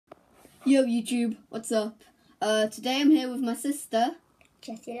Yo YouTube, what's up? Today I'm here with my sister.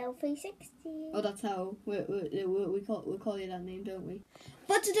 Jessie 360. Oh, that's how we call you that name, don't we?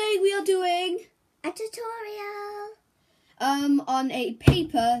 But today we are doing A tutorial. On a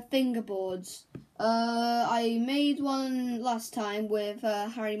paper fingerboards. I made one last time with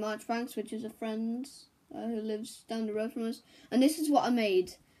Harry Marchbanks, which is a friend who lives down the road from us, and this is what I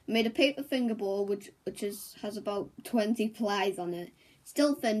made. I made a paper fingerboard which has about 20 plies on it.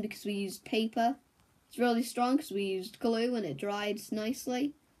 Still thin because we used paper. It's really strong because we used glue and it dried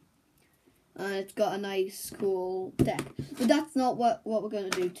nicely. And it's got a nice, cool deck. But that's not what we're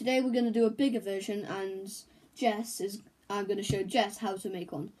going to do. Today we're going to do a bigger version, and I'm going to show Jess how to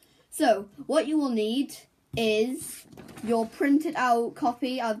make one. So, what you will need is your printed out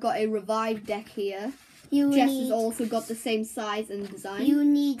copy. I've got a revived deck here. Jess has also got the same size and design. You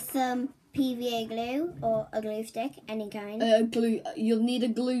need some PVA glue or a glue stick, any kind. You'll need a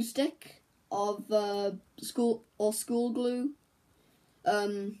glue stick of school glue.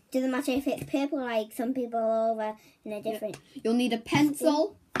 Doesn't matter if it's purple, like some people over in a different. Yeah. You'll need a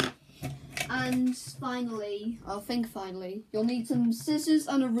pencil, and finally, you'll need some scissors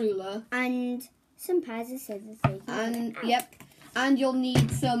and a ruler, and some pairs of scissors. And you'll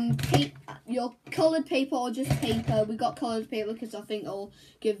need some your coloured paper or just paper. We got coloured paper because I think it'll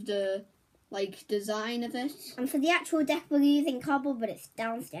give the design of it. And for the actual deck, we're using cardboard, but it's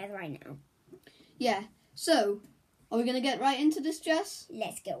downstairs right now. Yeah. So, are we gonna get right into this, Jess?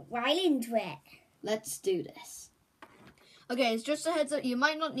 Let's go right into it. Let's do this. Okay, it's just a heads up. You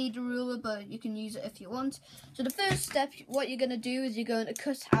might not need a ruler, but you can use it if you want. So the first step, what you're gonna do is you're going to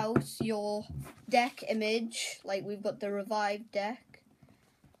cut out your deck image. Like we've got the revived deck.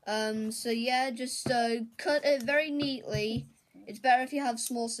 So yeah, just cut it very neatly. It's better if you have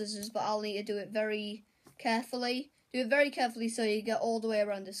small scissors, but I'll need to do it very carefully. Do it very carefully so you get all the way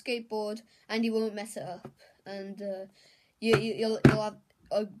around the skateboard and you won't mess it up. And you'll have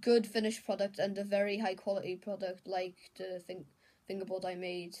a good finished product and a very high quality product like the fingerboard I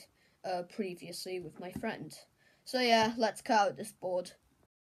made previously with my friend. So yeah, let's cut out this board.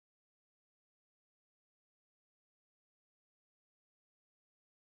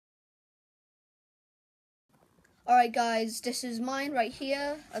 Alright guys, this is mine right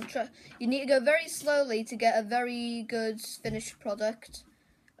here. You need to go very slowly to get a very good finished product.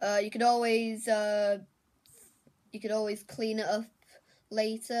 You could always clean it up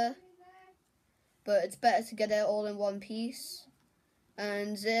later, but it's better to get it all in one piece.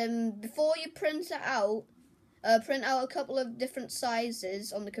 And before you print it out, print out a couple of different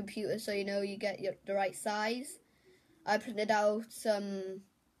sizes on the computer so you know you get the right size. I printed out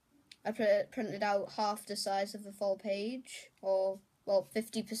half the size of the full page, or well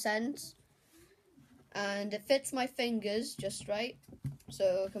 50%, and it fits my fingers just right,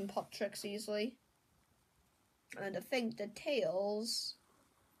 so I can pop tricks easily. And I think the tails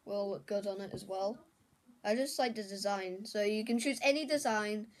will look good on it as well. I just like the design, so you can choose any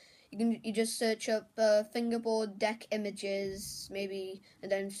design. You just search up fingerboard deck images, maybe,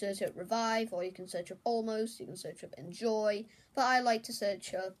 and then search up revive, or you can search up almost. You can search up enjoy, but I like to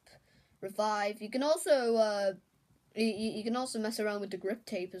search up revive. You can also you can also mess around with the grip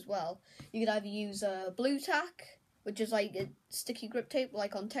tape as well. You could either use blue tack, which is like a sticky grip tape,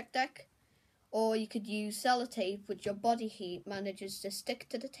 like on Tech Deck. Or you could use sellotape, which your body heat manages to stick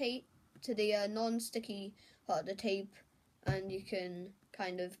to the tape, to the non-sticky part of the tape, and you can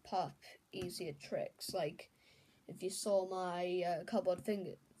kind of pop easier tricks. Like if you saw my cardboard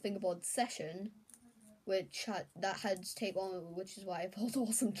fingerboard session, which had tape on it, which is why I pulled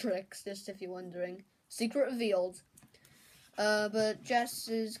awesome tricks. Just if you're wondering, secret revealed. But Jess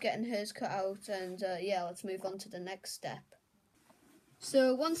is getting hers cut out, and yeah, let's move on to the next step.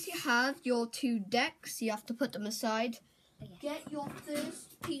 So once you have your two decks, you have to put them aside. Get your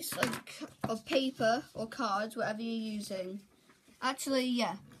first piece of paper or cards, whatever you're using. Actually,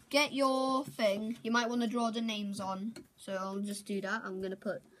 yeah, get your thing. You might want to draw the names on, so I'll just do that. I'm going to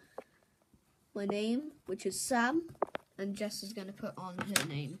put my name, which is Sam, and Jess is going to put on her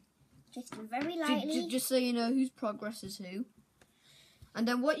name. Just very lightly. Just so you know whose progress is who. And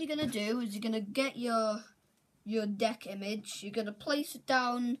then what you're going to do is you're going to get your deck image. You're going to place it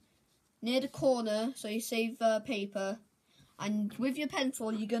down near the corner so you save paper, and with your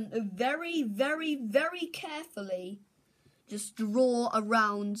pencil you're going to very, very, very carefully just draw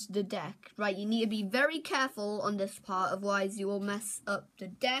around the deck. Right, you need to be very careful on this part, otherwise you will mess up the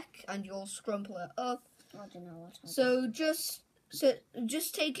deck and you'll scrumple it up. I don't know what So just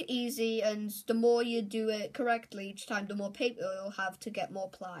take it easy, and the more you do it correctly each time, the more paper you'll have to get more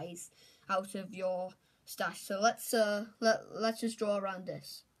plies out of your stash. So let's just draw around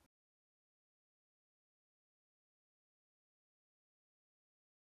this.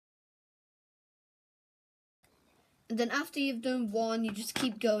 And then after you've done one, you just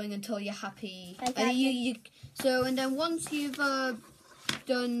keep going until you're happy. Like And then once you've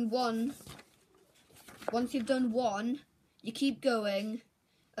done one, you keep going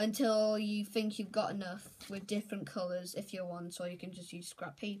until you think you've got enough with different colours if you want, or you can just use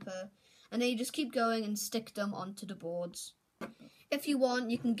scrap paper. And then you just keep going and stick them onto the boards. If you want,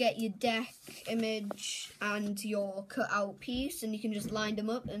 you can get your deck image and your cut out piece, and you can just line them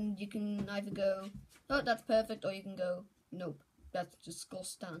up, and you can either go, oh, that's perfect, or you can go, nope, that's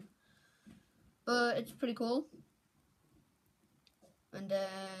disgusting. But it's pretty cool. And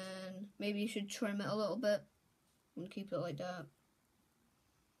then maybe you should trim it a little bit and keep it like that.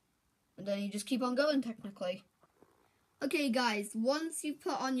 And then you just keep on going, technically. Okay, guys, once you've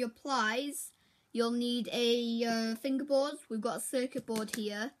put on your plies, you'll need a fingerboard. We've got a circuit board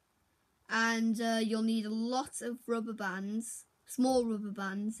here. And you'll need lots of rubber bands, small rubber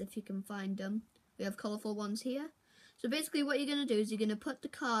bands if you can find them. We have colourful ones here. So basically what you're going to do is you're going to put the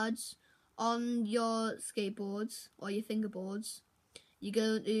cards on your skateboards or your fingerboards. You're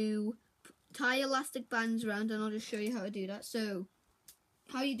going to tie elastic bands around, and I'll just show you how to do that. So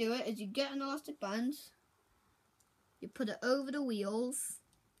how you do it is you get an elastic band, you put it over the wheels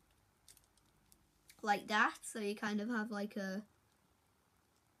like that, so you kind of have like a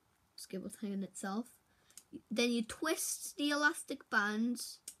skateboard thing in itself. Then you twist the elastic band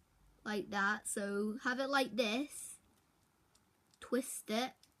like that, so have it like this, twist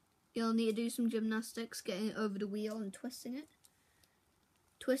it. You'll need to do some gymnastics getting it over the wheel and twisting it.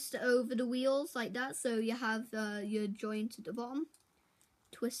 Twist it over the wheels like that, so you have your joint at the bottom.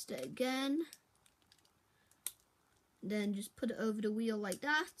 Twist it again. Then just put it over the wheel like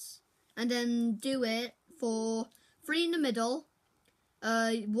that. And then do it for 3 in the middle,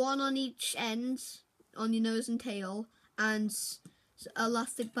 1 on each end, on your nose and tail, and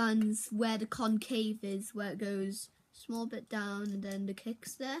elastic bands where the concave is, where it goes small bit down, and then the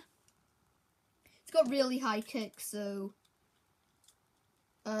kicks there. It's got really high kicks, so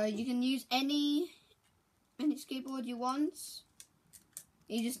you can use any skateboard you want.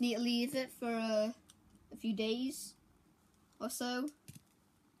 You just need to leave it for a few days or so.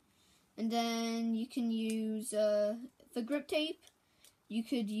 And then you can use for grip tape, you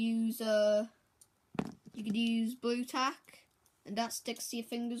could use blue tack, and that sticks to your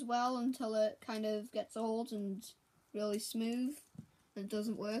fingers well until it kind of gets old and really smooth and it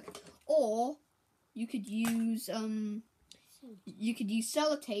doesn't work. Or you could use sellotape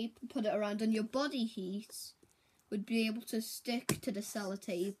and put it around, and your body heat would be able to stick to the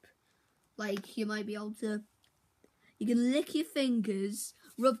sellotape. Like you might be able to, you can lick your fingers,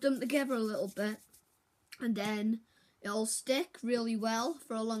 rub them together a little bit, and then it'll stick really well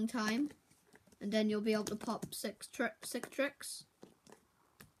for a long time, and then you'll be able to pop six tricks.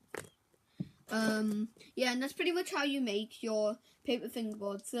 Yeah, and that's pretty much how you make your paper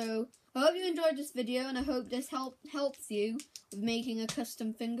fingerboard. So I hope you enjoyed this video, and I hope this helps you with making a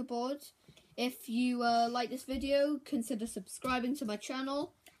custom fingerboard. If you like this video, consider subscribing to my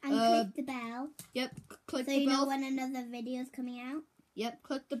channel. And click the bell. Yep, click so the bell. So you know when another video is coming out. Yep,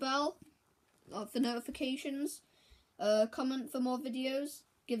 click the bell for notifications. Comment for more videos.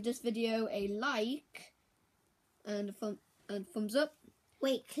 Give this video a like and a thumbs up.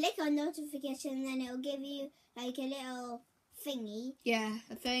 Wait, click on notification, and then it'll give you like a little thingy. Yeah,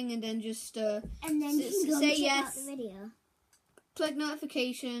 a thing, and then just and then you can go say and check yes. out the video. Click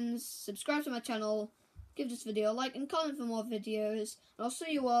notifications, subscribe to my channel, give this video a like, and comment for more videos. And I'll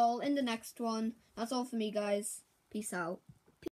see you all in the next one. That's all for me, guys. Peace out.